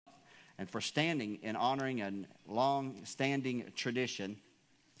and for standing and honoring a long-standing tradition,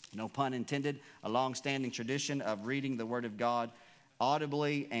 no pun intended, a long-standing tradition of reading the Word of God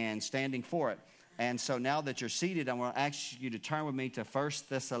audibly and standing for it. And so now that you're seated, I want to ask you to turn with me to 1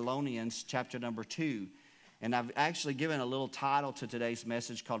 Thessalonians chapter number 2. And I've actually given a little title to today's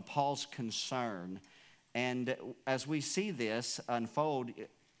message called Paul's Concern. And as we see this unfold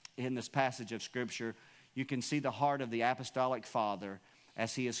in this passage of Scripture, you can see the heart of the apostolic father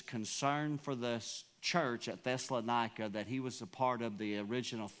as he is concerned for the church at Thessalonica that he was a part of the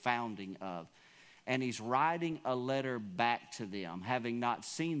original founding of. And he's writing a letter back to them, having not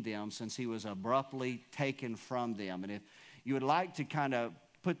seen them since he was abruptly taken from them. And if you would like to kind of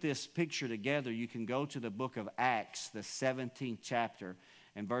put this picture together, you can go to the book of Acts, the 17th chapter,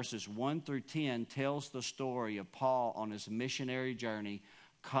 and verses 1 through 10 tells the story of Paul on his missionary journey,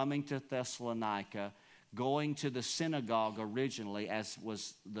 coming to Thessalonica, going to the synagogue originally, as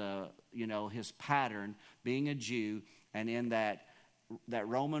was his pattern, being a Jew, and in that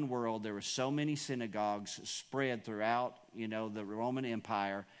Roman world, there were so many synagogues spread throughout, the Roman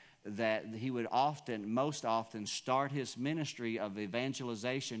Empire, that he would most often start his ministry of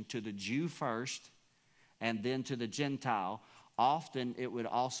evangelization to the Jew first and then to the Gentile. Often it would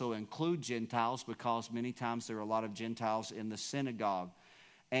also include Gentiles because many times there were a lot of Gentiles in the synagogue.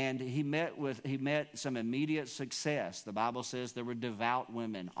 And he met some immediate success. The Bible says there were devout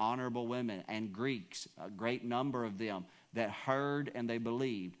women, honorable women, and Greeks, a great number of them that heard and they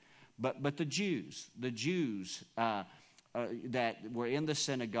believed. But the Jews that were in the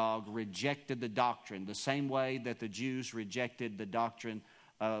synagogue rejected the doctrine, the same way that the Jews rejected the doctrine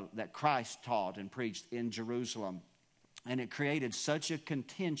that Christ taught and preached in Jerusalem. And it created such a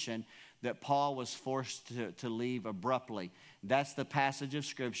contention that Paul was forced to leave abruptly. That's the passage of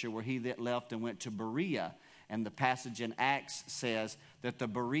Scripture where he left and went to Berea. And the passage in Acts says that the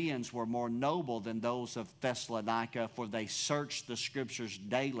Bereans were more noble than those of Thessalonica, for they searched the Scriptures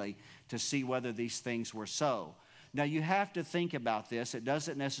daily to see whether these things were so. Now you have to think about this. It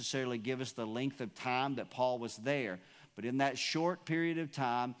doesn't necessarily give us the length of time that Paul was there. But in that short period of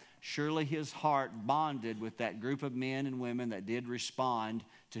time, surely his heart bonded with that group of men and women that did respond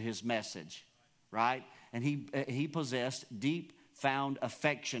to his message, right? And he possessed deep found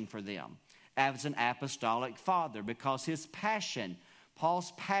affection for them as an apostolic father, because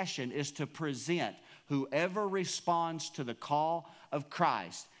Paul's passion is to present whoever responds to the call of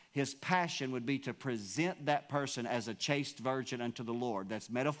Christ. His passion would be to present that person as a chaste virgin unto the Lord. That's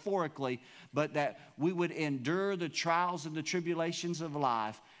metaphorically, but that we would endure the trials and the tribulations of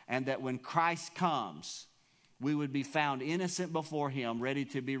life, and that when Christ comes, we would be found innocent before him, ready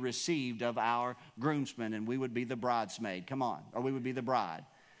to be received of our groomsmen, and we would be the bridesmaid. Come on, or we would be the bride.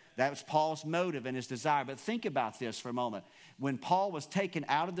 That was Paul's motive and his desire. But think about this for a moment. When Paul was taken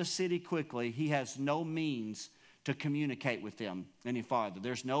out of the city quickly, he has no means to communicate with them any farther.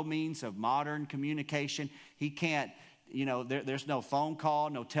 There's no means of modern communication. He can't, there's no phone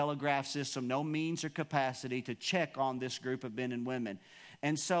call, no telegraph system, no means or capacity to check on this group of men and women.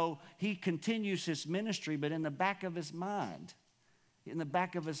 And so he continues his ministry, but in the back of his mind,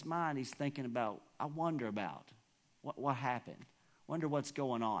 he's thinking about, I wonder about what happened. Wonder what's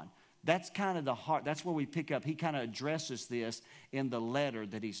going on. That's kind of the heart. That's where we pick up. He kind of addresses this in the letter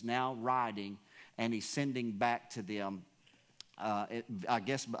that he's now writing, and he's sending back to them, I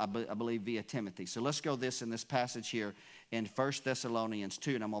believe via Timothy. So let's go in this passage here in 1 Thessalonians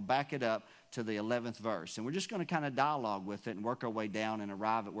 2, and I'm going to back it up to the 11th verse. And we're just going to kind of dialogue with it and work our way down and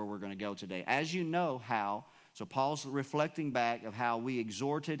arrive at where we're going to go today. As you know how, so Paul's reflecting back of how we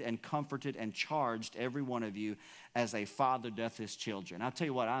exhorted and comforted and charged every one of you as a father doth his children. I'll tell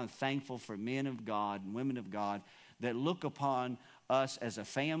you what, I'm thankful for men of God and women of God that look upon us as a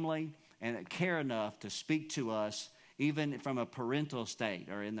family and that care enough to speak to us even from a parental state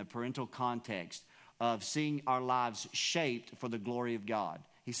or in the parental context of seeing our lives shaped for the glory of God.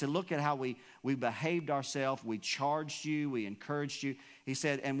 He said, look at how we behaved ourselves. We charged you. We encouraged you. He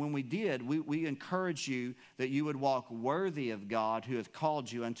said, and when we did, we encouraged you that you would walk worthy of God who hath called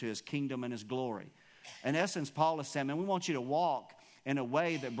you unto his kingdom and his glory. In essence, Paul is saying, man, we want you to walk in a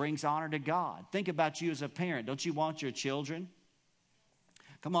way that brings honor to God. Think about you as a parent. Don't you want your children,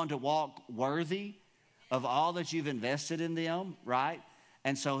 come on, to walk worthy of all that you've invested in them, right?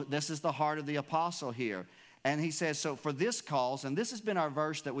 And so this is the heart of the apostle here. And he says, so for this cause, and this has been our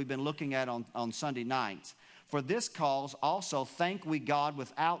verse that we've been looking at on Sunday nights. For this cause also thank we God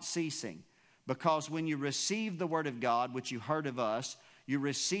without ceasing, because when you received the word of God, which you heard of us, you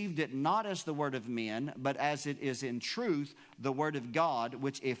received it not as the word of men, but as it is in truth the word of God,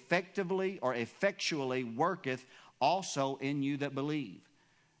 which effectively or effectually worketh also in you that believe.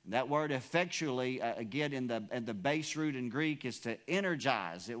 That word effectually, again, in the base root in Greek, is to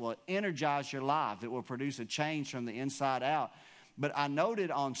energize. It will energize your life. It will produce a change from the inside out. But I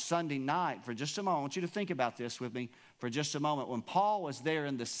noted on Sunday night, for just a moment, I want you to think about this with me for just a moment. When Paul was there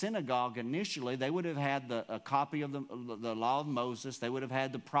in the synagogue initially, they would have had a copy of the law of Moses. They would have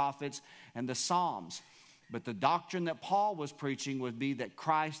had the prophets and the Psalms. But the doctrine that Paul was preaching would be that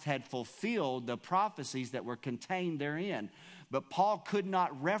Christ had fulfilled the prophecies that were contained therein. But Paul could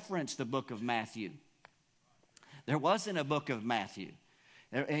not reference the book of Matthew. There wasn't a book of Matthew.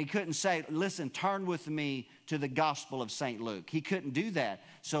 And he couldn't say, listen, turn with me to the Gospel of St. Luke. He couldn't do that.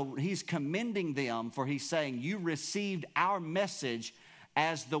 So he's commending them for he's saying, you received our message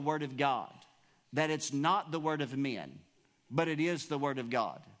as the Word of God. That it's not the word of men, but it is the Word of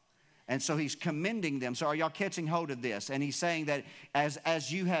God. And so he's commending them. So are y'all catching hold of this? And he's saying that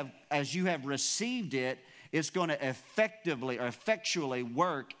as you have received it, it's going to effectually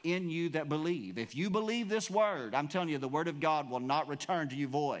work in you that believe. If you believe this word, I'm telling you, the word of God will not return to you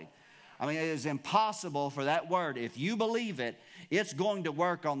void. I mean, it is impossible for that word. If you believe it, it's going to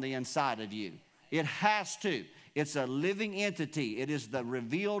work on the inside of you. It has to. It's a living entity. It is the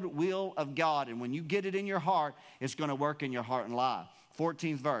revealed will of God. And when you get it in your heart, it's going to work in your heart and life.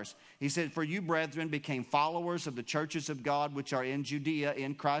 14th verse. He said, for you, brethren, became followers of the churches of God which are in Judea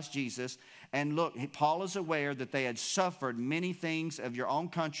in Christ Jesus. And look, Paul is aware that they had suffered many things of your own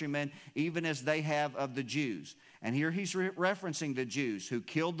countrymen, even as they have of the Jews. And here he's referencing the Jews who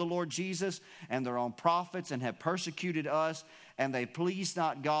killed the Lord Jesus and their own prophets and have persecuted us, and they pleased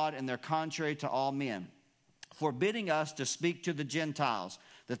not God, and they're contrary to all men, forbidding us to speak to the Gentiles,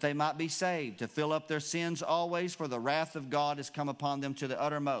 that they might be saved, to fill up their sins always, for the wrath of God has come upon them to the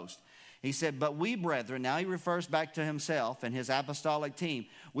uttermost. He said, but we, brethren, now he refers back to himself and his apostolic team,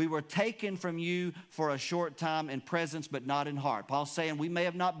 we were taken from you for a short time in presence, but not in heart. Paul's saying, we may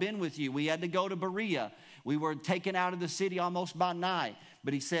have not been with you. We had to go to Berea. We were taken out of the city almost by night.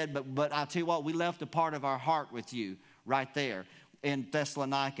 But he said, but I'll tell you what, we left a part of our heart with you right there in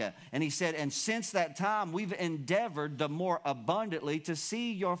Thessalonica. And he said, and since that time, we've endeavored the more abundantly to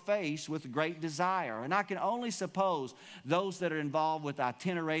see your face with great desire. And I can only suppose those that are involved with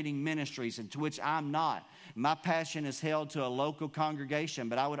itinerating ministries, and to which I'm not. My passion is held to a local congregation,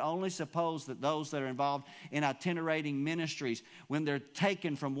 but I would only suppose that those that are involved in itinerating ministries, when they're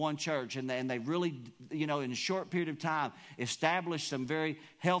taken from one church and they really, in a short period of time, establish some very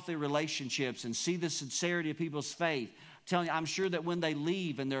healthy relationships and see the sincerity of people's faith, telling you, I'm sure that when they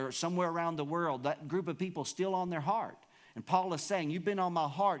leave and they're somewhere around the world, that group of people still on their heart. And Paul is saying, you've been on my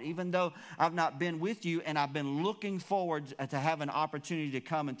heart, even though I've not been with you, and I've been looking forward to have an opportunity to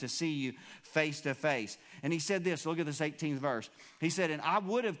come and to see you face to face. And he said this, look at this 18th verse. He said, and I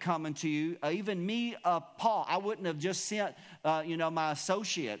would have come unto you, even me, Paul. I wouldn't have just sent, my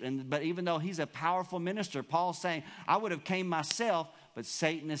associate. But even though he's a powerful minister, Paul's saying, I would have came myself, but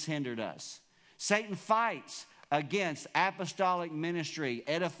Satan has hindered us. Satan fights against apostolic ministry,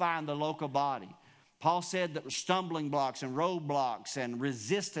 edifying the local body. Paul said that stumbling blocks and roadblocks and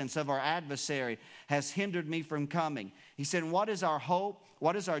resistance of our adversary has hindered me from coming. He said, what is our hope?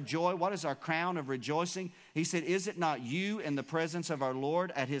 What is our joy? What is our crown of rejoicing? He said, is it not you in the presence of our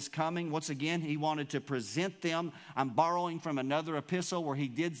Lord at his coming? Once again, he wanted to present them. I'm borrowing from another epistle where he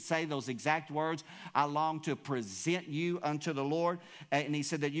did say those exact words. I long to present you unto the Lord. And he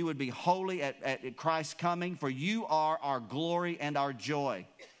said that you would be holy at Christ's coming, for you are our glory and our joy.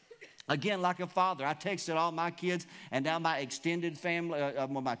 Again, like a father, I texted all my kids and now my extended family,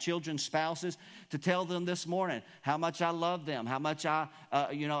 my children's spouses, to tell them this morning how much I love them, how much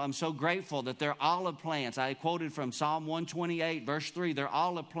I'm so grateful that they're olive plants. I quoted from Psalm 128, verse 3, they're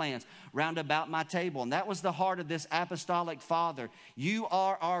olive plants round about my table. And that was the heart of this apostolic father. You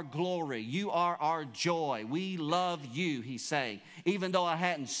are our glory. You are our joy. We love you, he's saying, even though I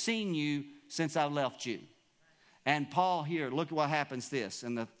hadn't seen you since I left you. And Paul here, look at what happens this.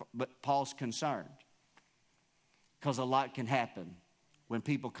 But Paul's concerned because a lot can happen when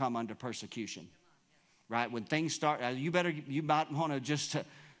people come under persecution. Right? When things start, you might want to just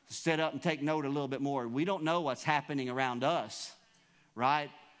sit up and take note a little bit more. We don't know what's happening around us.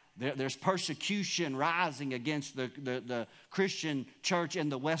 Right? There's persecution rising against the Christian church in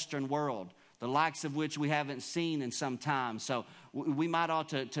the Western world, the likes of which we haven't seen in some time. So we might ought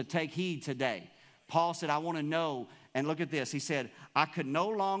to take heed today. Paul said, I want to know, and look at this. He said, I could no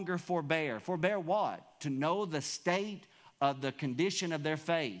longer forbear. Forbear what? To know the state of the condition of their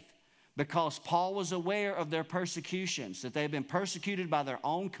faith. Because Paul was aware of their persecutions, that they had been persecuted by their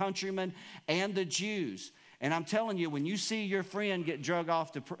own countrymen and the Jews. And I'm telling you, when you see your friend get drug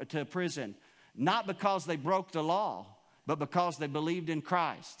off to prison, not because they broke the law, but because they believed in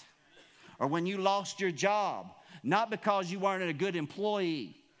Christ. Or when you lost your job, not because you weren't a good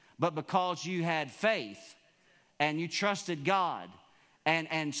employee, but because you had faith and you trusted God.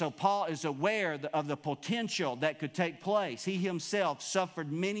 And so Paul is aware of the potential that could take place. He himself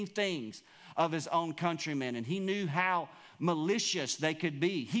suffered many things of his own countrymen, and he knew how malicious they could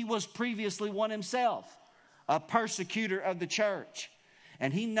be. He was previously one himself, a persecutor of the church.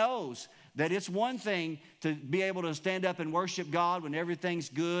 And he knows that it's one thing to be able to stand up and worship God when everything's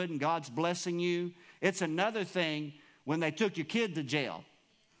good and God's blessing you. It's another thing when they took your kid to jail,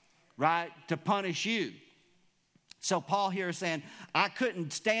 right, to punish you. So Paul here is saying, I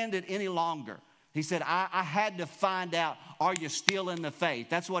couldn't stand it any longer. He said, I had to find out, are you still in the faith?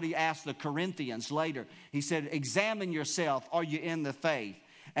 That's what he asked the Corinthians later. He said, examine yourself, are you in the faith?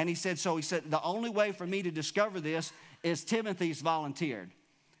 And he said, the only way for me to discover this is Timothy's volunteered.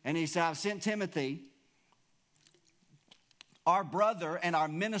 And he said, I've sent Timothy, our brother and our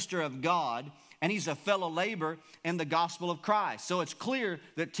minister of God, and he's a fellow laborer in the gospel of Christ. So it's clear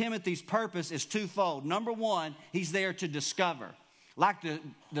that Timothy's purpose is twofold. Number one, he's there to discover. Like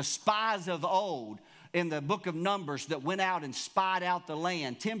the spies of old in the book of Numbers that went out and spied out the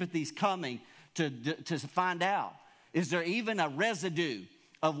land, Timothy's coming to find out, is there even a residue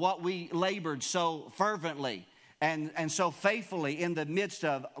of what we labored so fervently and so faithfully in the midst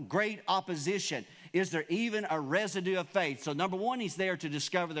of great opposition? Is there even a residue of faith? So number one, he's there to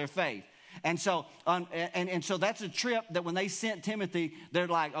discover their faith. And so that's a trip that when they sent Timothy, they're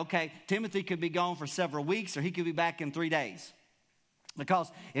like, okay, Timothy could be gone for several weeks or he could be back in 3 days.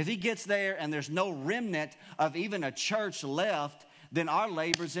 Because if he gets there and there's no remnant of even a church left, then our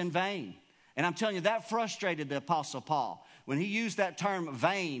labor's in vain. And I'm telling you, that frustrated the Apostle Paul. When he used that term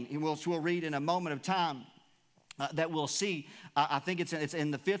vain, which we'll read in a moment of time, that we'll see, I think it's in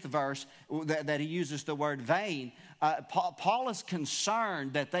the 5th verse that he uses the word vain. Paul is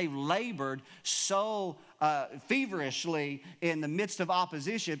concerned that they've labored so feverishly in the midst of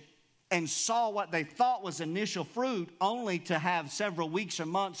opposition and saw what they thought was initial fruit only to have several weeks or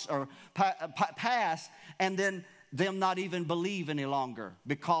months or pass and then them not even believe any longer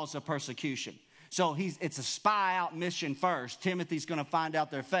because of persecution. So it's a spy out mission first. Timothy's going to find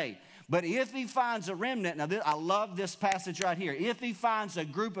out their faith. But if he finds a remnant, now I love this passage right here. If he finds a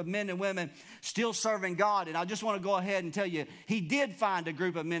group of men and women still serving God, and I just want to go ahead and tell you, he did find a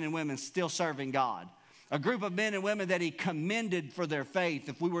group of men and women still serving God. A group of men and women that he commended for their faith,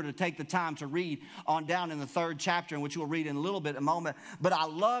 if we were to take the time to read on down in the 3rd chapter, in which we'll read in a little bit in a moment. But I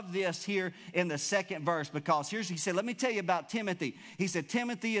love this here in the 2nd verse, because he said, let me tell you about Timothy. He said,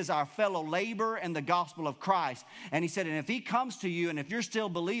 Timothy is our fellow laborer in the gospel of Christ. And he said, and if he comes to you and if you're still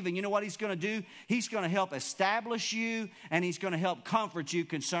believing, you know what he's going to do? He's going to help establish you and he's going to help comfort you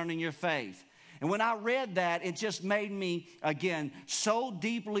concerning your faith. And when I read that, it just made me, again, so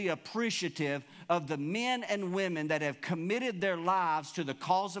deeply appreciative of the men and women that have committed their lives to the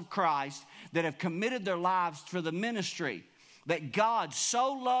cause of Christ, that have committed their lives for the ministry. That God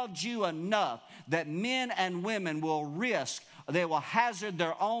so loved you enough that men and women will risk, they will hazard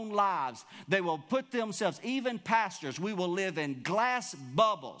their own lives. They will put themselves, even pastors, we will live in glass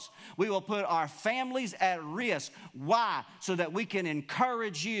bubbles. We will put our families at risk. Why? So that we can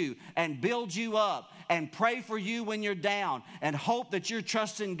encourage you and build you up and pray for you when you're down and hope that you're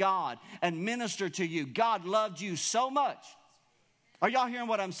trusting God and minister to you. God loved you so much. Are y'all hearing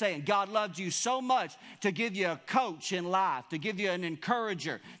what I'm saying? God loved you so much to give you a coach in life, to give you an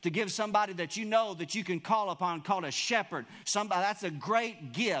encourager, to give somebody that you know that you can call upon called a shepherd. Somebody, that's a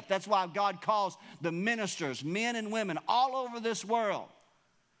great gift. That's why God calls the ministers, men and women all over this world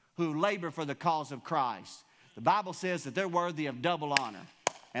who labor for the cause of Christ. The Bible says that they're worthy of double honor.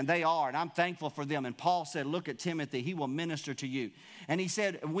 And they are, and I'm thankful for them. And Paul said, look at Timothy, he will minister to you. And he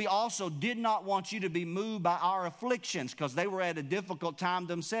said, we also did not want you to be moved by our afflictions, because they were at a difficult time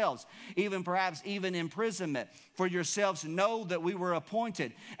themselves, perhaps even imprisonment. For yourselves know that we were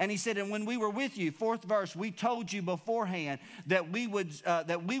appointed. And he said, and when we were with you, 4th verse, we told you beforehand that we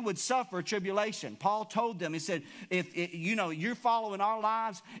would suffer tribulation. Paul told them, he said, if you're following our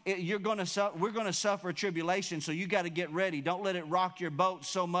lives, we're going to suffer tribulation. So you got to get ready. Don't let it rock your boat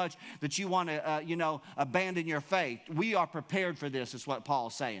so much that you want to, abandon your faith. We are prepared for this, is what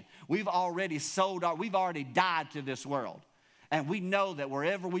Paul's saying. We've already died to this world. And we know that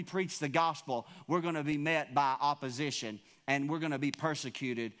wherever we preach the gospel, we're going to be met by opposition and we're going to be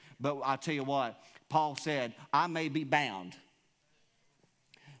persecuted. But I'll tell you what, Paul said, I may be bound,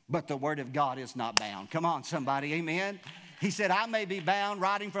 but the word of God is not bound. Come on, somebody, amen? He said, I may be bound,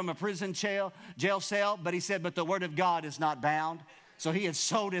 riding from a prison jail cell, but he said, but the word of God is not bound. So he had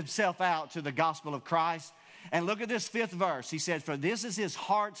sold himself out to the gospel of Christ. And look at this 5th verse. He said, for this is his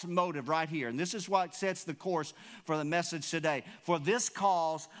heart's motive right here. And this is what sets the course for the message today. For this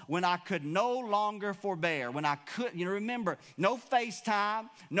cause, when I could no longer forbear, when I could, remember, no FaceTime,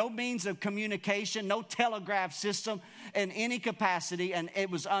 no means of communication, no telegraph system in any capacity. And it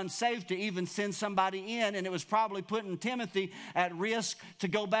was unsafe to even send somebody in. And it was probably putting Timothy at risk to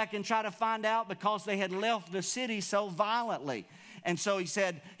go back and try to find out because they had left the city so violently. And so he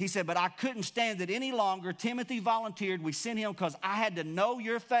said, but I couldn't stand it any longer. Timothy volunteered. We sent him because I had to know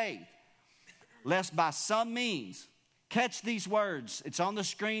your faith, lest by some means, catch these words. It's on the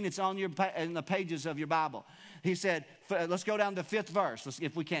screen. It's on in the pages of your Bible. He said, let's go down to the 5th verse.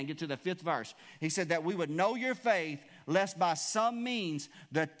 If we can, get to the 5th verse. He said that we would know your faith, lest by some means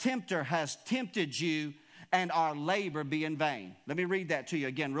the tempter has tempted you and our labor be in vain. Let me read that to you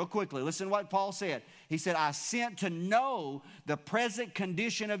again real quickly. Listen to what Paul said. He said, I sent to know the present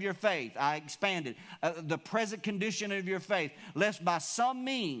condition of your faith. I expanded. The present condition of your faith, lest by some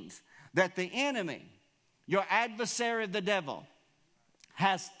means that the enemy, your adversary the devil,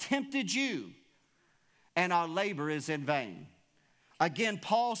 has tempted you and our labor is in vain. Again,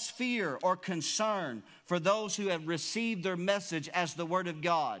 Paul's fear or concern for those who have received their message as the word of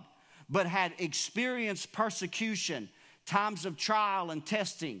God, but had experienced persecution, times of trial and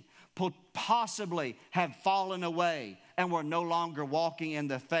testing, possibly have fallen away and were no longer walking in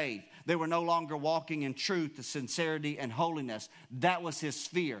the faith. They were no longer walking in truth, sincerity, and holiness. That was his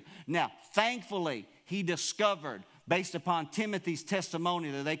fear. Now, thankfully, he discovered, based upon Timothy's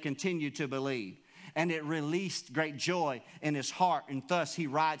testimony, that they continued to believe. And it released great joy in his heart, and thus he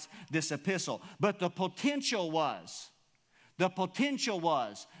writes this epistle. But the potential was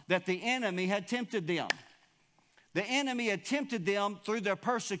that the enemy had tempted them. The enemy had tempted them through their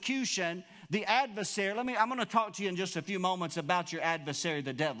persecution. The adversary, I'm going to talk to you in just a few moments about your adversary,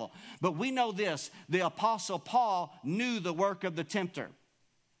 the devil. But we know this, the Apostle Paul knew the work of the tempter.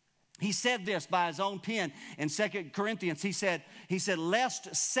 He said this by his own pen in 2 Corinthians. He said,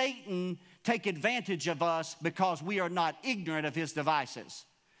 lest Satan take advantage of us because we are not ignorant of his devices.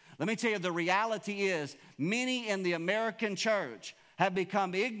 Let me tell you, the reality is many in the American church have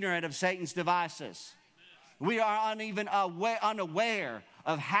become ignorant of Satan's devices. We are even unaware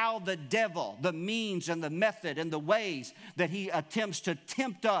of how the devil, the means and the method and the ways that he attempts to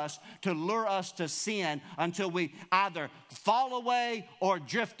tempt us, to lure us to sin until we either fall away or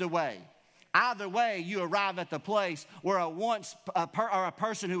drift away. Either way, you arrive at the place where a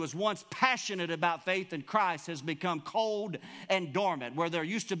person who was once passionate about faith in Christ has become cold and dormant. Where there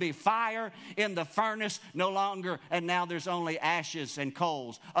used to be fire in the furnace, no longer, and now there's only ashes and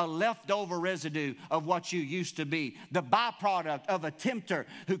coals. A leftover residue of what you used to be. The byproduct of a tempter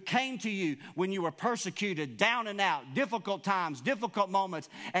who came to you when you were persecuted, down and out, difficult times, difficult moments,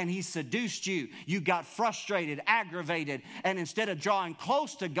 and he seduced you. You got frustrated, aggravated, and instead of drawing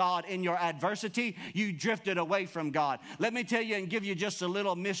close to God in your adversity, you drifted away from God. Let me tell you and give you just a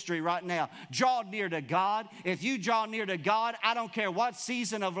little mystery right now. Draw near to God. If you draw near to God, I don't care what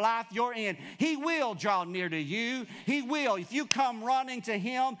season of life you're in, he will draw near to you. He will. If you come running to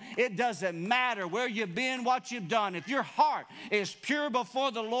him, it doesn't matter where you've been, what you've done. If your heart is pure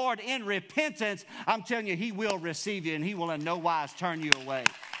before the Lord in repentance, I'm telling you, he will receive you and he will in no wise turn you away.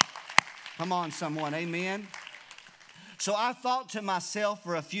 Come on, someone. Amen. So I thought to myself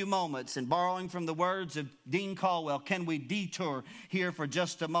for a few moments, and borrowing from the words of Dean Caldwell, can we detour here for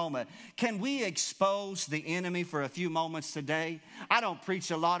just a moment? Can we expose the enemy for a few moments today? I don't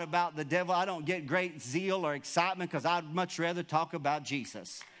preach a lot about the devil. I don't get great zeal or excitement because I'd much rather talk about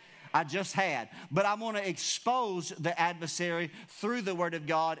Jesus. I just had. But I want to expose the adversary through the Word of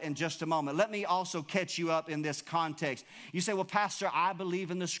God in just a moment. Let me also catch you up in this context. You say, well, Pastor, I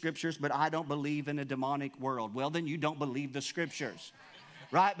believe in the Scriptures, but I don't believe in a demonic world. Well, then you don't believe the Scriptures.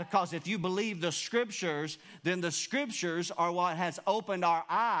 Right? Because if you believe the Scriptures, then the Scriptures are what has opened our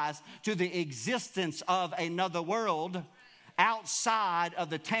eyes to the existence of another world outside of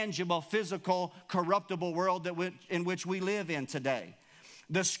the tangible, physical, corruptible world in which we live in today.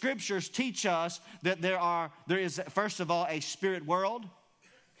 The Scriptures teach us that there is, first of all, a spirit world.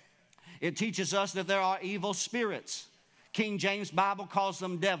 It teaches us that there are evil spirits. King James Bible calls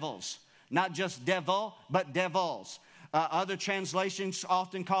them devils. Not just devil, but devils. Other translations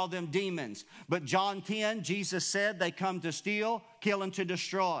often call them demons. But John 10, Jesus said they come to steal, kill, and to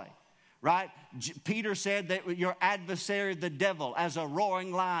destroy. Right? Peter said that your adversary, the devil, as a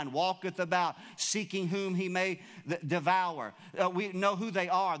roaring lion, walketh about, seeking whom he may devour. We know who they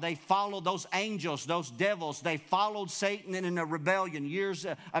are. They followed those angels, those devils. They followed Satan in a rebellion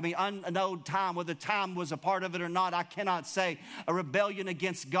unknown time. Whether time was a part of it or not, I cannot say. A rebellion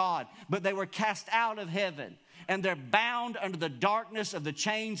against God. But they were cast out of heaven. and they're bound under the darkness of the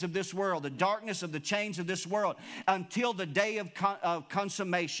chains of this world, the darkness of the chains of this world, until the day of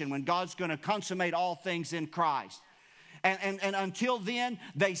consummation, when God's going to consummate all things in Christ. And until then,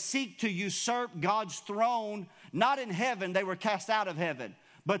 they seek to usurp God's throne, not in heaven, they were cast out of heaven,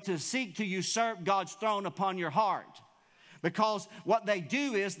 but to seek to usurp God's throne upon your heart. Because what they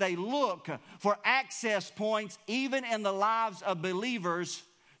do is they look for access points, even in the lives of believers,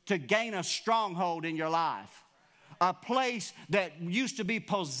 to gain a stronghold in your life. A place that used to be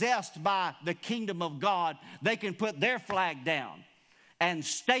possessed by the kingdom of God, they can put their flag down and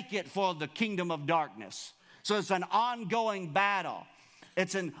stake it for the kingdom of darkness. So it's an ongoing battle.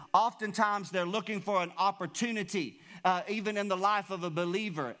 Oftentimes they're looking for an opportunity, even in the life of a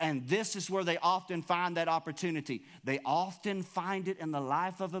believer. And this is where they often find that opportunity. They often find it in the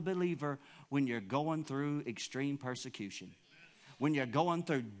life of a believer when you're going through extreme persecution, when you're going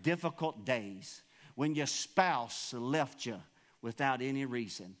through difficult days, when your spouse left you without any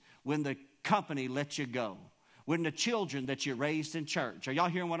reason, when the company let you go, when the children that you raised in church, are y'all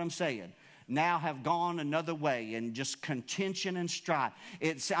hearing what I'm saying, now have gone another way, and just contention and strife.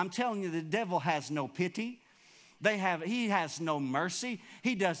 I'm telling you, the devil has no pity. He has no mercy.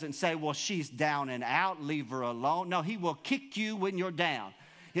 He doesn't say, well, she's down and out, leave her alone. No, he will kick you when you're down.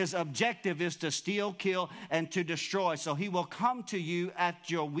 His objective is to steal, kill, and to destroy. So he will come to you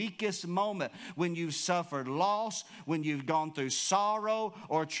at your weakest moment, when you've suffered loss, when you've gone through sorrow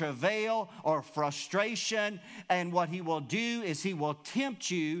or travail or frustration. And what he will do is he will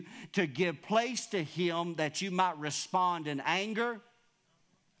tempt you to give place to him, that you might respond in anger.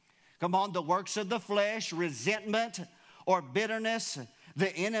 Come on, the works of the flesh, resentment or bitterness.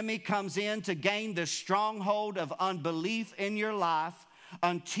 The enemy comes in to gain the stronghold of unbelief in your life,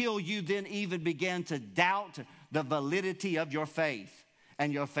 until you then even begin to doubt the validity of your faith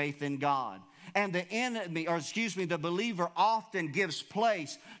and your faith in God. And the believer often gives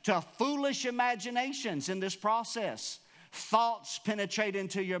place to foolish imaginations in this process. Thoughts penetrate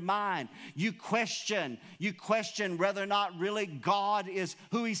into your mind. You question whether or not really God is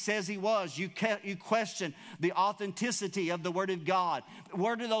who he says he was. You question the authenticity of the Word of God.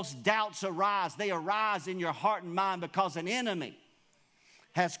 Where do those doubts arise? They arise in your heart and mind because an enemy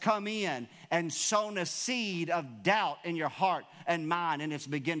has come in and sown a seed of doubt in your heart and mind, and it's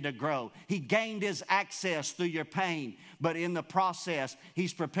begun to grow. He gained his access through your pain, but in the process,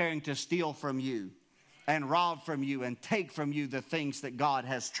 he's preparing to steal from you and rob from you and take from you the things that God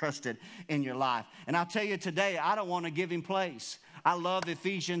has trusted in your life. And I'll tell you today, I don't want to give him place. I love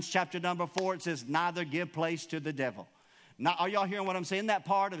Ephesians chapter number 4. It says, neither give place to the devil. Now, are y'all hearing what I'm saying? That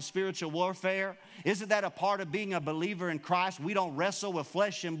part of spiritual warfare, isn't that a part of being a believer in Christ? We don't wrestle with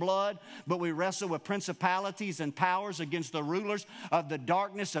flesh and blood, but we wrestle with principalities and powers against the rulers of the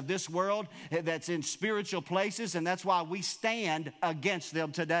darkness of this world that's in spiritual places, and that's why we stand against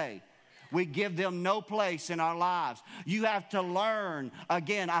them today. We give them no place in our lives. You have to learn,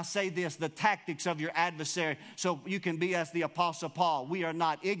 again, I say this, the tactics of your adversary, so you can be as the Apostle Paul. We are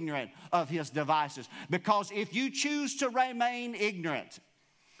not ignorant of his devices. Because if you choose to remain ignorant,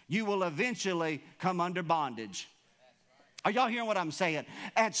 you will eventually come under bondage. Are y'all hearing what I'm saying?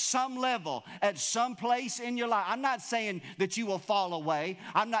 At some level, at some place in your life, I'm not saying that you will fall away.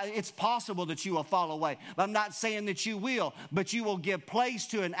 It's possible that you will fall away. But I'm not saying that you will. But you will give place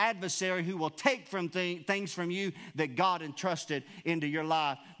to an adversary who will take from things from you that God entrusted into your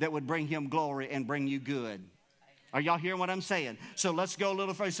life that would bring him glory and bring you good. Are y'all hearing what I'm saying? So let's go a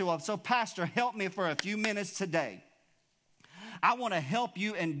little further. So Pastor, help me for a few minutes today. I want to help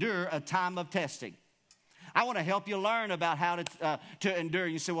you endure a time of testing. I want to help you learn about how to endure.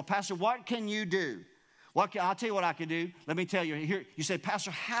 You say, well, Pastor, what can you do? I'll tell you what I can do. Let me tell you. Here, you say,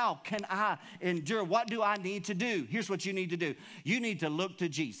 Pastor, how can I endure? What do I need to do? Here's what you need to do. You need to look to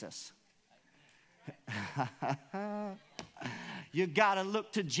Jesus. You got to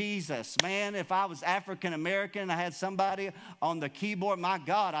look to Jesus. Man, if I was African American, I had somebody on the keyboard, my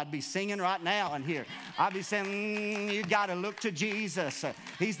God, I'd be singing right now in here. I'd be saying, you got to look to Jesus.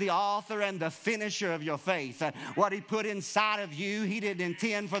 He's the author and the finisher of your faith. What he put inside of you, he didn't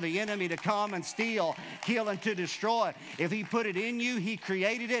intend for the enemy to come and steal, kill, and to destroy. If he put it in you, he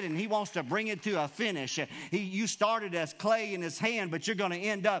created it, and he wants to bring it to a finish. You started as clay in his hand, but you're going to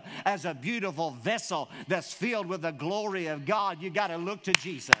end up as a beautiful vessel that's filled with the glory of God. You got to look to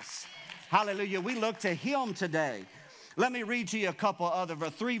Jesus. Hallelujah. We look to him today. Let me read to you a couple other,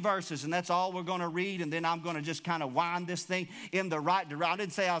 3 verses, and that's all we're going to read, and then I'm going to just kind of wind this thing in the right direction. I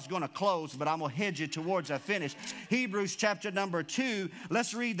didn't say I was going to close, but I'm going to head you towards a finish. Hebrews chapter number 2,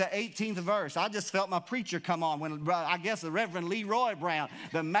 let's read the 18th verse. I just felt my preacher come on when I guess the Reverend Leroy Brown,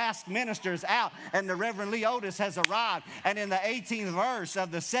 the masked minister, is out, and the Reverend Lee Otis has arrived. And in the 18th verse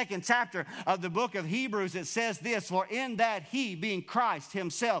of the 2nd chapter of the book of Hebrews, it says this, for in that he, being Christ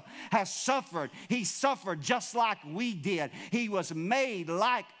himself, has suffered. He suffered just like we did. He was made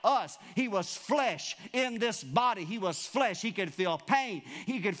like us. He was flesh in this body. He was flesh. He could feel pain.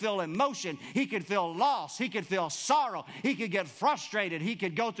 He could feel emotion. He could feel loss. He could feel sorrow. He could get frustrated. He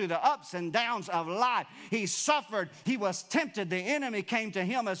could go through the ups and downs of life. He suffered. He was tempted. The enemy came to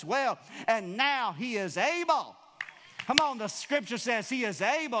him as well. And now he is able. Come on, the scripture says he is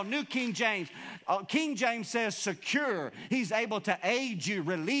able. New King James. King James says secure. He's able to aid you,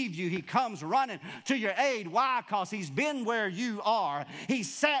 relieve you. He comes running to your aid. Why? Because he's been where you are. He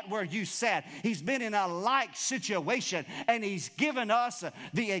sat where you sat. He's been in a like situation, and he's given us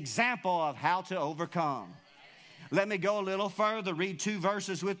the example of how to overcome. Let me go a little further. Read 2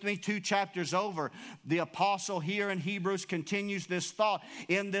 verses with me, 2 chapters over. The apostle here in Hebrews continues this thought.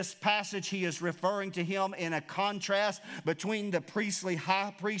 In this passage, he is referring to him in a contrast between the priestly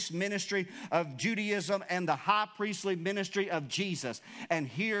high priest ministry of Judaism and the high priestly ministry of Jesus. And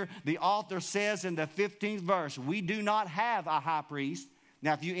here the author says in the 15th verse, we do not have a high priest.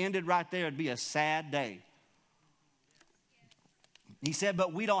 Now, if you ended right there, it'd be a sad day. He said,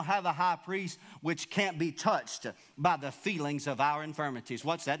 but we don't have a high priest which can't be touched by the feelings of our infirmities.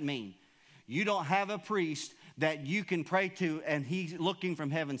 What's that mean? You don't have a priest that you can pray to, and he's looking from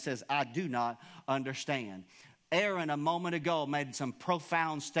heaven says, I do not understand. Aaron, a moment ago, made some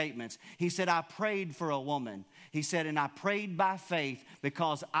profound statements. He said, I prayed for a woman. He said, and I prayed by faith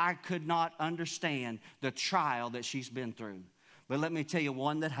because I could not understand the trial that she's been through. But let me tell you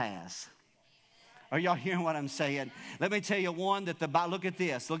one that has. Are y'all hearing what I'm saying? Let me tell you one that the Bible, look at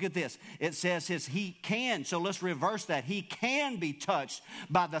this. It says he can, so let's reverse that. He can be touched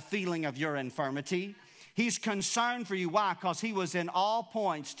by the feeling of your infirmity. He's concerned for you. Why? Because he was in all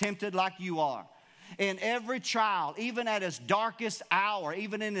points tempted like you are. In every trial, even at his darkest hour,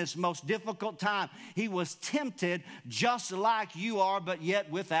 even in his most difficult time, he was tempted just like you are, but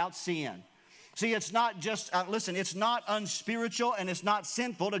yet without sin. See, it's not just, it's not unspiritual and it's not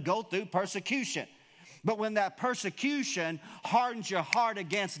sinful to go through persecution. But when that persecution hardens your heart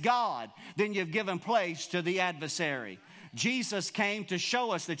against God, then you've given place to the adversary. Jesus came to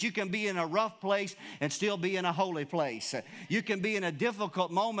show us that you can be in a rough place and still be in a holy place. You can be in a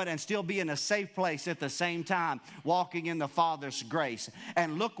difficult moment and still be in a safe place at the same time, walking in the Father's grace.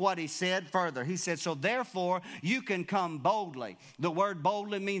 And look what he said further. He said, so therefore you can come boldly. The word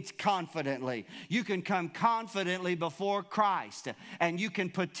boldly means confidently. You can come confidently before Christ, and you can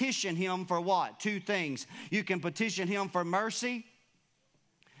petition him for what? 2 things. You can petition him for mercy,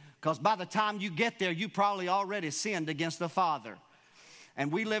 because by the time you get there, you probably already sinned against the Father.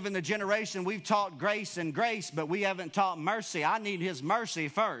 And we live in the generation, we've taught grace and grace, but we haven't taught mercy. I need his mercy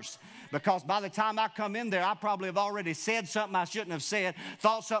first. Because by the time I come in there, I probably have already said something I shouldn't have said,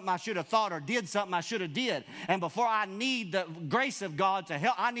 thought something I should have thought, or did something I should have did. And before I need the grace of God to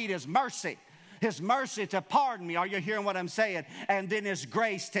help, I need his mercy. His mercy to pardon me. Are you hearing what I'm saying? And then his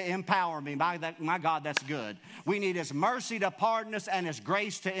grace to empower me. My God, that's good. We need his mercy to pardon us and his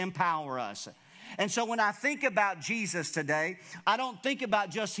grace to empower us. And so when I think about Jesus today, I don't think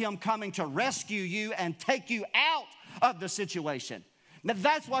about just him coming to rescue you and take you out of the situation. Now,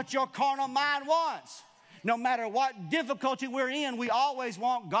 that's what your carnal mind wants. No matter what difficulty we're in, we always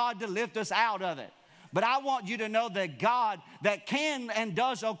want God to lift us out of it. But I want you to know that God that can and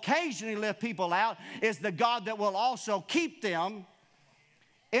does occasionally lift people out is the God that will also keep them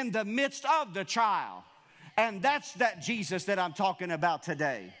in the midst of the trial. And that's that Jesus that I'm talking about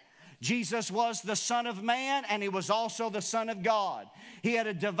today. Jesus was the Son of Man, and he was also the Son of God. He had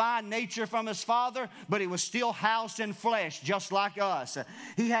a divine nature from his Father, but he was still housed in flesh, just like us.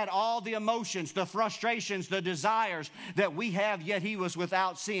 He had all the emotions, the frustrations, the desires that we have, yet he was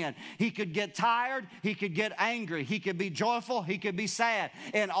without sin. He could get tired, he could get angry, he could be joyful, he could be sad.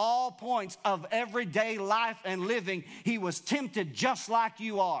 In all points of everyday life and living, he was tempted just like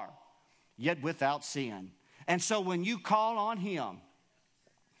you are, yet without sin. And so when you call on him,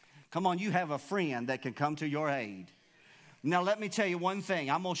 come on, you have a friend that can come to your aid. Now, let me tell you one thing.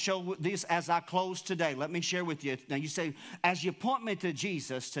 I'm going to show this as I close today. Let me share with you. Now, you say, as you point me to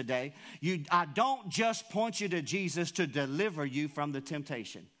Jesus today, I don't just point you to Jesus to deliver you from the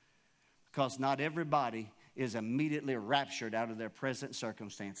temptation, because not everybody is immediately raptured out of their present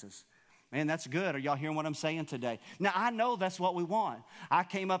circumstances. Man, that's good. Are y'all hearing what I'm saying today? Now, I know that's what we want. I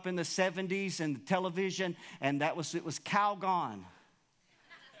came up in the 70s and television, and it was Calgon.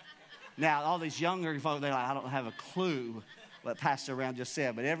 Now, all these younger folks, they're like, I don't have a clue what Pastor Brown just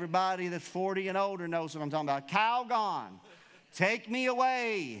said. But everybody that's 40 and older knows what I'm talking about. Calgon, take me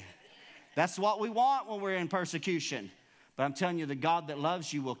away. That's what we want when we're in persecution. But I'm telling you, the God that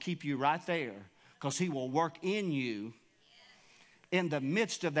loves you will keep you right there, because he will work in you in the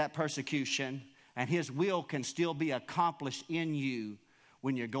midst of that persecution, and his will can still be accomplished in you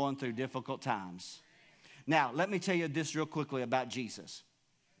when you're going through difficult times. Now, let me tell you this real quickly about Jesus.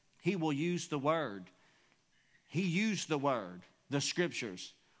 He will use the word. He used the word, the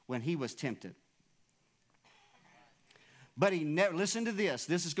scriptures, when he was tempted. But he never, listen to this.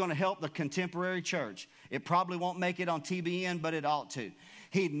 This is going to help the contemporary church. It probably won't make it on TBN, but it ought to.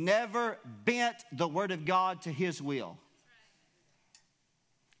 He never bent the word of God to his will,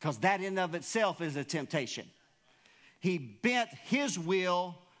 because that in of itself is a temptation. He bent his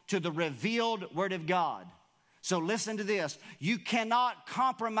will to the revealed word of God. So listen to this. You cannot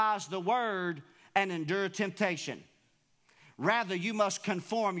compromise the word and endure temptation. Rather, you must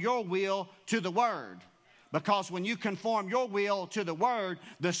conform your will to the word. Because when you conform your will to the word,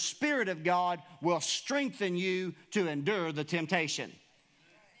 the Spirit of God will strengthen you to endure the temptation.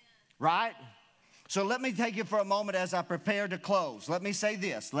 Right? So let me take you for a moment as I prepare to close. Let me say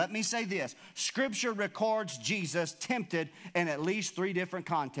this. Scripture records Jesus tempted in at least 3 different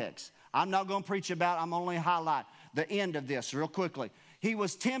contexts. I'm not going to preach about it. I'm only highlight the end of this real quickly. He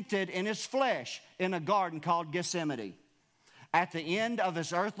was tempted in his flesh in a garden called Gethsemane. At the end of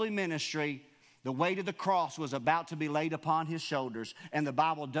his earthly ministry, the weight of the cross was about to be laid upon his shoulders, and the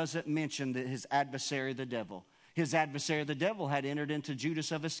Bible doesn't mention that his adversary, the devil. His adversary, the devil, had entered into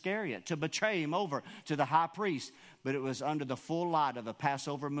Judas of Iscariot to betray him over to the high priest. But it was under the full light of the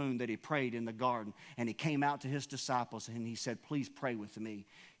Passover moon that he prayed in the garden. And he came out to his disciples and he said, please pray with me.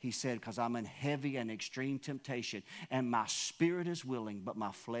 He said, because I'm in heavy and extreme temptation, and my spirit is willing, but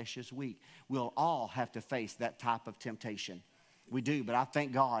my flesh is weak. We'll all have to face that type of temptation. We do, but I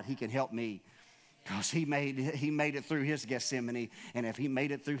thank God he can help me. Because he made it through his Gethsemane. And if he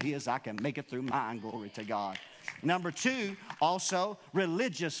made it through his, I can make it through mine. Glory to God. Number 2, also,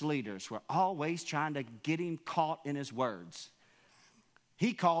 religious leaders were always trying to get him caught in his words.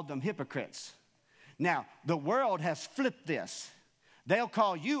 He called them hypocrites. Now, the world has flipped this. They'll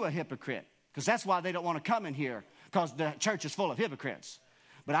call you a hypocrite, because that's why they don't want to come in here, because the church is full of hypocrites.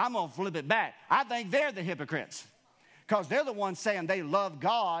 But I'm going to flip it back. I think they're the hypocrites, because they're the ones saying they love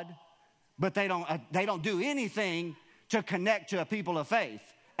God, but they don't do anything to connect to a people of faith.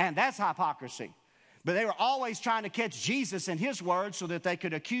 And that's hypocrisy. But they were always trying to catch Jesus in his word so that they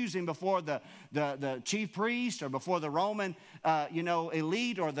could accuse him before the chief priest or before the Roman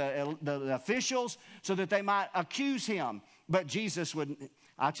elite or the officials, so that they might accuse him. But Jesus would,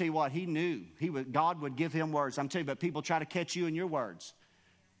 I'll tell you what, he knew. God would give him words. I'm telling you, but people try to catch you in your words.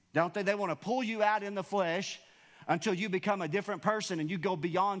 Don't they? They want to pull you out in the flesh until you become a different person and you go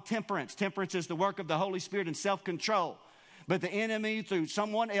beyond temperance. Temperance is the work of the Holy Spirit and self-control. But the enemy, through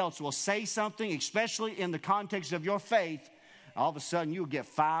someone else, will say something, especially in the context of your faith. All of a sudden, you'll get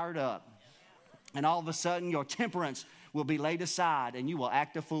fired up. And all of a sudden, your temperance will be laid aside and you will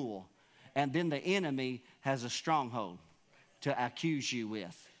act a fool. And then the enemy has a stronghold to accuse you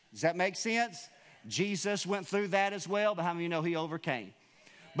with. Does that make sense? Jesus went through that as well, but how many of you know he overcame?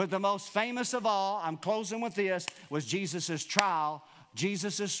 But the most famous of all, I'm closing with this, was Jesus' trial.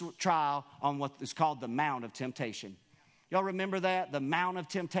 Jesus' trial on what is called the Mount of Temptation. Y'all remember that? The Mount of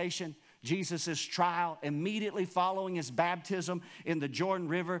Temptation? Jesus' trial, immediately following his baptism in the Jordan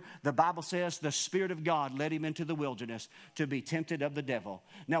River, the Bible says the Spirit of God led him into the wilderness to be tempted of the devil.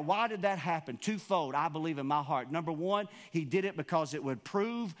 Now, why did that happen? Twofold, I believe in my heart. Number one, he did it because it would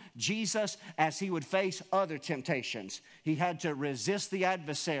prove Jesus as he would face other temptations. He had to resist the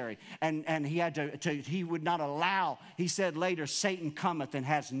adversary, and he would not allow, he said later, Satan cometh and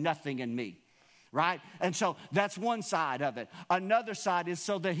has nothing in me. Right? And so that's one side of it. Another side is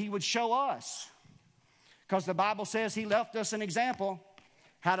so that he would show us. Because the Bible says he left us an example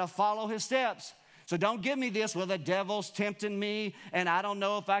how to follow his steps. So don't give me this, well, the devil's tempting me and I don't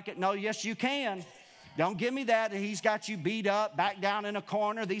know if I can. No, yes, you can. Don't give me that. He's got you beat up, back down in a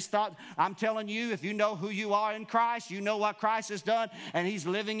corner. These thoughts, I'm telling you, if you know who you are in Christ, you know what Christ has done, and he's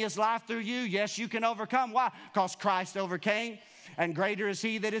living his life through you, yes, you can overcome. Why? Because Christ overcame, and greater is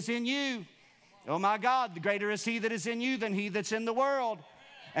he that is in you. Oh my God, the greater is he that is in you than he that's in the world.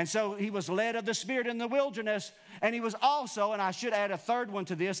 And so he was led of the Spirit in the wilderness. And he was also, and I should add a third one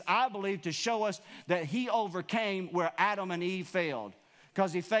to this, I believe to show us that he overcame where Adam and Eve failed.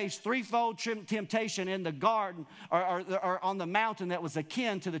 Because he faced threefold temptation in the garden or on the mountain that was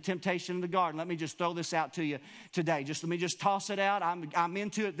akin to the temptation in the garden. Let me just throw this out to you today. Let me just toss it out. I'm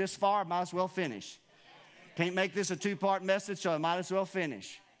into it this far. I might as well finish. Can't make this a two-part message, so I might as well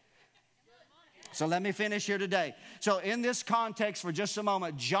finish. So let me finish here today. So in this context, for just a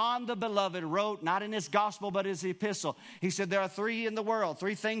moment, John the Beloved wrote, not in his gospel, but his epistle. He said there are three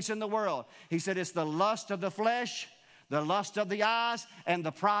things in the world. He said it's the lust of the flesh, the lust of the eyes, and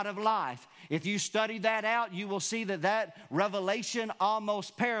the pride of life. If you study that out, you will see that revelation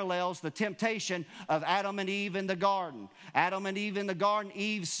almost parallels the temptation of Adam and Eve in the garden. Adam and Eve in the garden,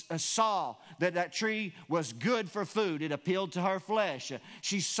 Eve saw that tree was good for food. It appealed to her flesh.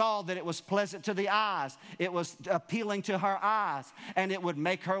 She saw that it was pleasant to the eyes. It was appealing to her eyes, and it would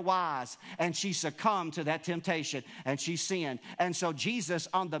make her wise. And she succumbed to that temptation, and she sinned. And so Jesus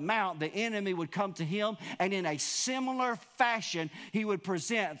on the mount, the enemy would come to him, and in a similar fashion, he would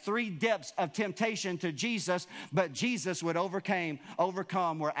present three depths of temptation to Jesus, but Jesus would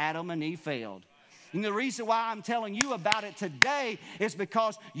overcome where Adam and Eve failed. And the reason why I'm telling you about it today is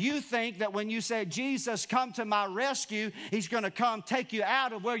because you think that when you say, Jesus, come to my rescue, he's going to come take you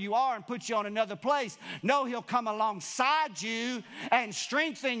out of where you are and put you on another place. No, he'll come alongside you and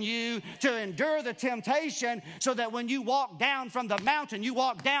strengthen you to endure the temptation so that when you walk down from the mountain, you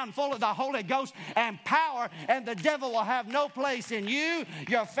walk down full of the Holy Ghost and power, and the devil will have no place in you,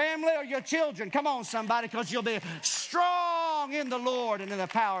 your family, or your children. Come on, somebody, because you'll be strong in the Lord and in the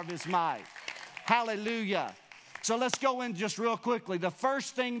power of his might. Hallelujah. So let's go in just real quickly. The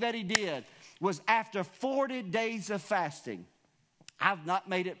first thing that he did was after 40 days of fasting. I've not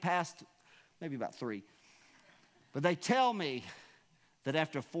made it past maybe about 3. But they tell me that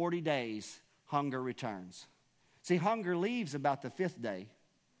after 40 days, hunger returns. See, hunger leaves about the 5th day,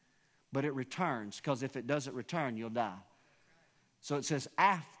 but it returns, because if it doesn't return, you'll die. So it says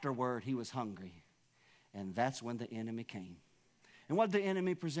afterward he was hungry, and that's when the enemy came. And what did the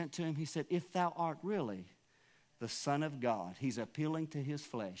enemy present to him? He said, if thou art really the Son of God. He's appealing to his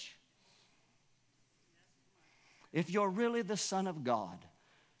flesh. If you're really the Son of God,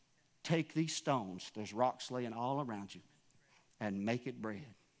 take these stones, there's rocks laying all around you, and make it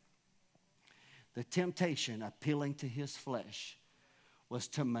bread. The temptation appealing to his flesh was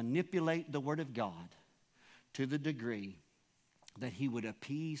to manipulate the Word of God to the degree that he would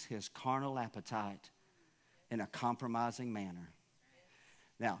appease his carnal appetite in a compromising manner.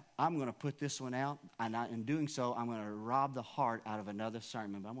 Now, I'm going to put this one out, and in doing so, I'm going to rob the heart out of another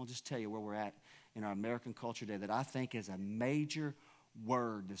sermon. But I'm going to just tell you where we're at in our American culture today that I think is a major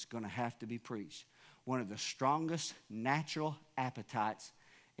word that's going to have to be preached. One of the strongest natural appetites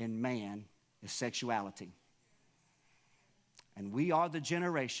in man is sexuality. And we are the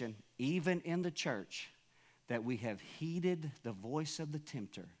generation, even in the church, that we have heeded the voice of the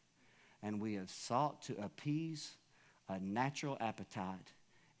tempter, and we have sought to appease a natural appetite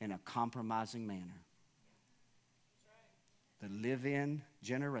in a compromising manner. The live-in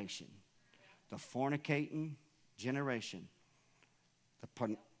generation, the fornicating generation.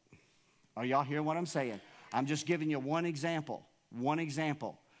 Are y'all hearing what I'm saying? I'm just giving you one example. One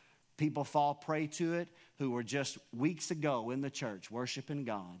example. People fall prey to it who were just weeks ago in the church worshiping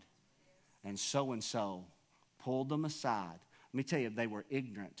God, and so pulled them aside. Let me tell you, they were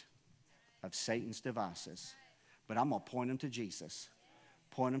ignorant of Satan's devices. But I'm going to point them to Jesus.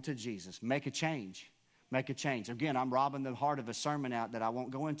 Point them to Jesus. Make a change. Make a change. Again, I'm robbing the heart of a sermon out that I won't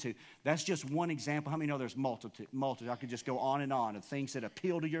go into. That's just one example. How many know there's multitude? I could just go on and on of things that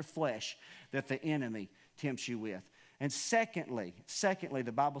appeal to your flesh that the enemy tempts you with. And secondly,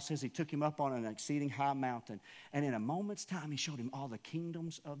 the Bible says he took him up on an exceeding high mountain. And in a moment's time, he showed him all the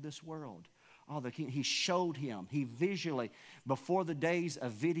kingdoms of this world. He showed him. He visually, before the days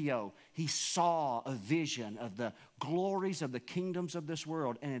of video, he saw a vision of the glories of the kingdoms of this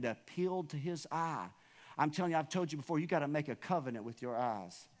world, and it appealed to his eye. I'm telling you, I've told you before, you got to make a covenant with your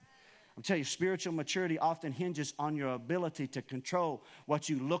eyes. I'm telling you, spiritual maturity often hinges on your ability to control what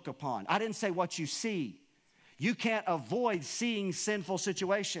you look upon. I didn't say what you see. You can't avoid seeing sinful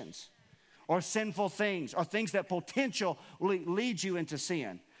situations or sinful things or things that potentially lead you into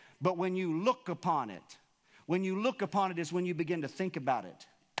sin. But when you look upon it is when you begin to think about it.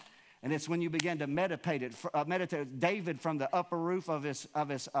 And it's when you begin to meditate. David, from the upper roof of his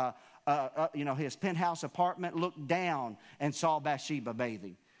penthouse apartment, looked down and saw Bathsheba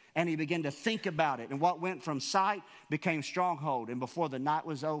bathing. And he began to think about it. And what went from sight became stronghold. And before the night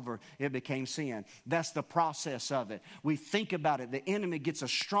was over, it became sin. That's the process of it. We think about it. The enemy gets a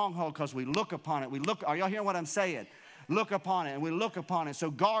stronghold because we look upon it. Are y'all hearing what I'm saying? Look upon it, and we look upon it. So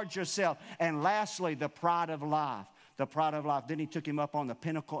guard yourself. And lastly, the pride of life. the pride of life. Then he took him up on the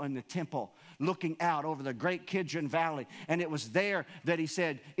pinnacle in the temple, looking out over the great Kidron Valley. And it was there that he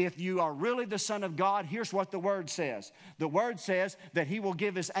said, if you are really the Son of God, here's what the Word says. The Word says that he will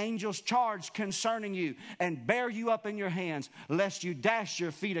give his angels charge concerning you and bear you up in your hands, lest you dash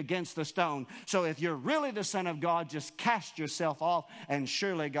your feet against the stone. So if you're really the Son of God, just cast yourself off, and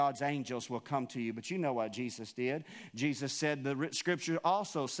surely God's angels will come to you. But you know what Jesus did. Jesus said, the Scripture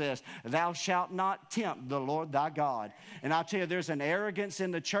also says, thou shalt not tempt the Lord thy God. And I'll tell you, there's an arrogance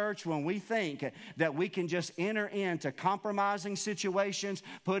in the church when we think that we can just enter into compromising situations,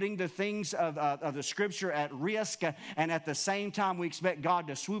 putting the things of the Scripture at risk, and at the same time we expect God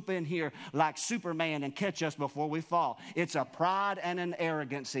to swoop in here like Superman and catch us before we fall. It's a pride and an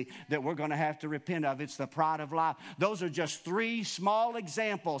arrogancy that we're going to have to repent of. It's the pride of life. Those are just 3 small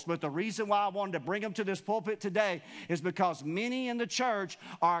examples, but the reason why I wanted to bring them to this pulpit today is because many in the church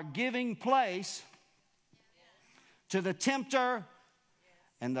are giving place to the tempter.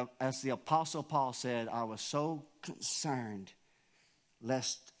 And as the Apostle Paul said, I was so concerned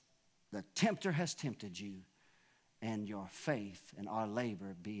lest the tempter has tempted you and your faith and our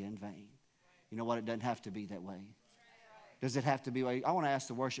labor be in vain. You know what? It doesn't have to be that way. Does it have to be? I want to ask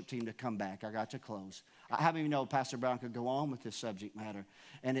the worship team to come back. I got to close. How many of you know Pastor Brown could go on with this subject matter?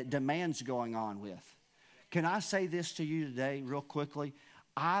 And it demands going on with. Can I say this to you today real quickly?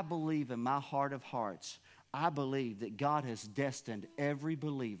 I believe in my heart of hearts, I believe that God has destined every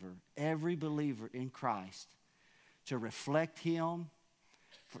believer in Christ to reflect Him,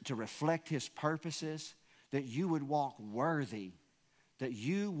 to reflect His purposes, that you would walk worthy,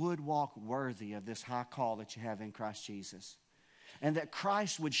 of this high call that you have in Christ Jesus. And that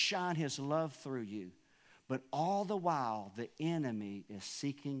Christ would shine His love through you. But all the while, the enemy is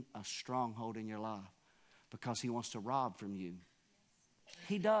seeking a stronghold in your life because he wants to rob from you.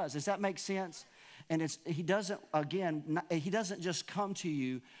 He does. Does that make sense? And he doesn't just come to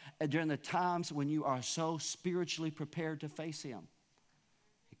you during the times when you are so spiritually prepared to face Him.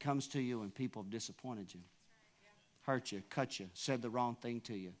 He comes to you when people have disappointed you, hurt you, cut you, said the wrong thing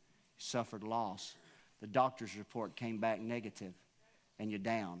to you, suffered loss. The doctor's report came back negative, and you're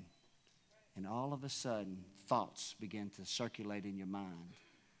down. And all of a sudden, thoughts begin to circulate in your mind,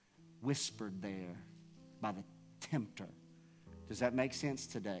 whispered there by the tempter. Does that make sense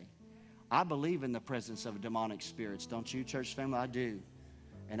today? I believe in the presence of demonic spirits. Don't you, church family? I do.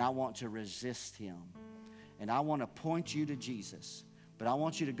 And I want to resist him. And I want to point you to Jesus. But I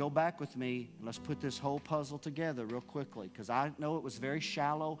want you to go back with me. And let's put this whole puzzle together real quickly. Because I know it was very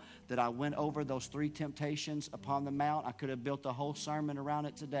shallow that I went over those 3 temptations upon the mount. I could have built a whole sermon around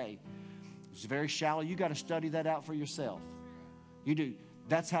it today. It's very shallow. You got to study that out for yourself. You do.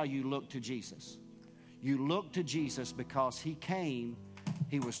 That's how you look to Jesus. You look to Jesus because He came.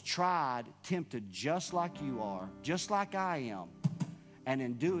 He was tried, tempted just like you are, just like I am. And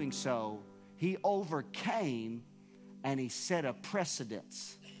in doing so, He overcame and He set a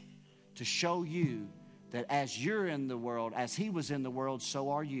precedence to show you that as you're in the world, as He was in the world,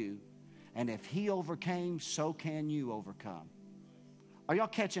 so are you. And if He overcame, so can you overcome. Are y'all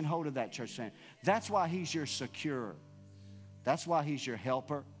catching hold of that, church family? That's why He's your securer. That's why He's your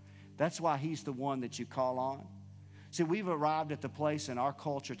helper. That's why He's the one that you call on. See, we've arrived at the place in our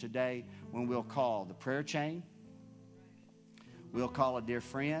culture today when we'll call the prayer chain. We'll call a dear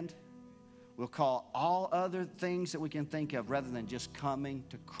friend. We'll call all other things that we can think of rather than just coming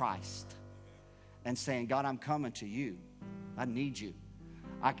to Christ and saying, God, I'm coming to you. I need you.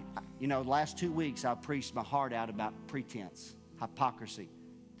 The last 2 weeks I preached my heart out about pretense, hypocrisy.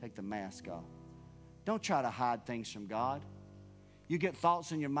 Take the mask off. Don't try to hide things from God. You get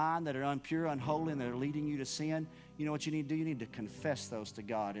thoughts in your mind that are impure, unholy, and that are leading you to sin. You know what you need to do? You need to confess those to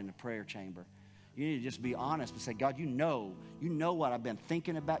God in the prayer chamber. You need to just be honest and say, God, you know what I've been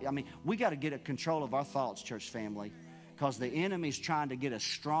thinking about. I mean, we got to get control of our thoughts, church family, because the enemy's trying to get a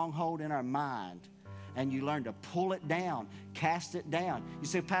stronghold in our mind. And you learn to pull it down, cast it down. You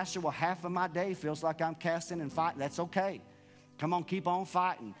say, Pastor, well, half of my day feels like I'm casting and fighting. That's okay. Come on, keep on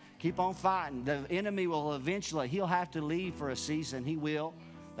fighting. Keep on fighting. The enemy will eventually, he'll have to leave for a season. He will.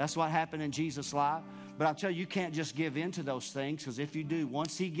 That's what happened in Jesus' life. But I'll tell you, you can't just give in to those things, because if you do,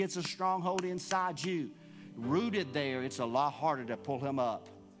 once he gets a stronghold inside you, rooted there, it's a lot harder to pull him up.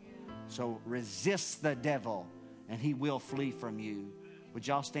 So resist the devil, and he will flee from you. Would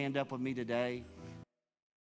y'all stand up with me today?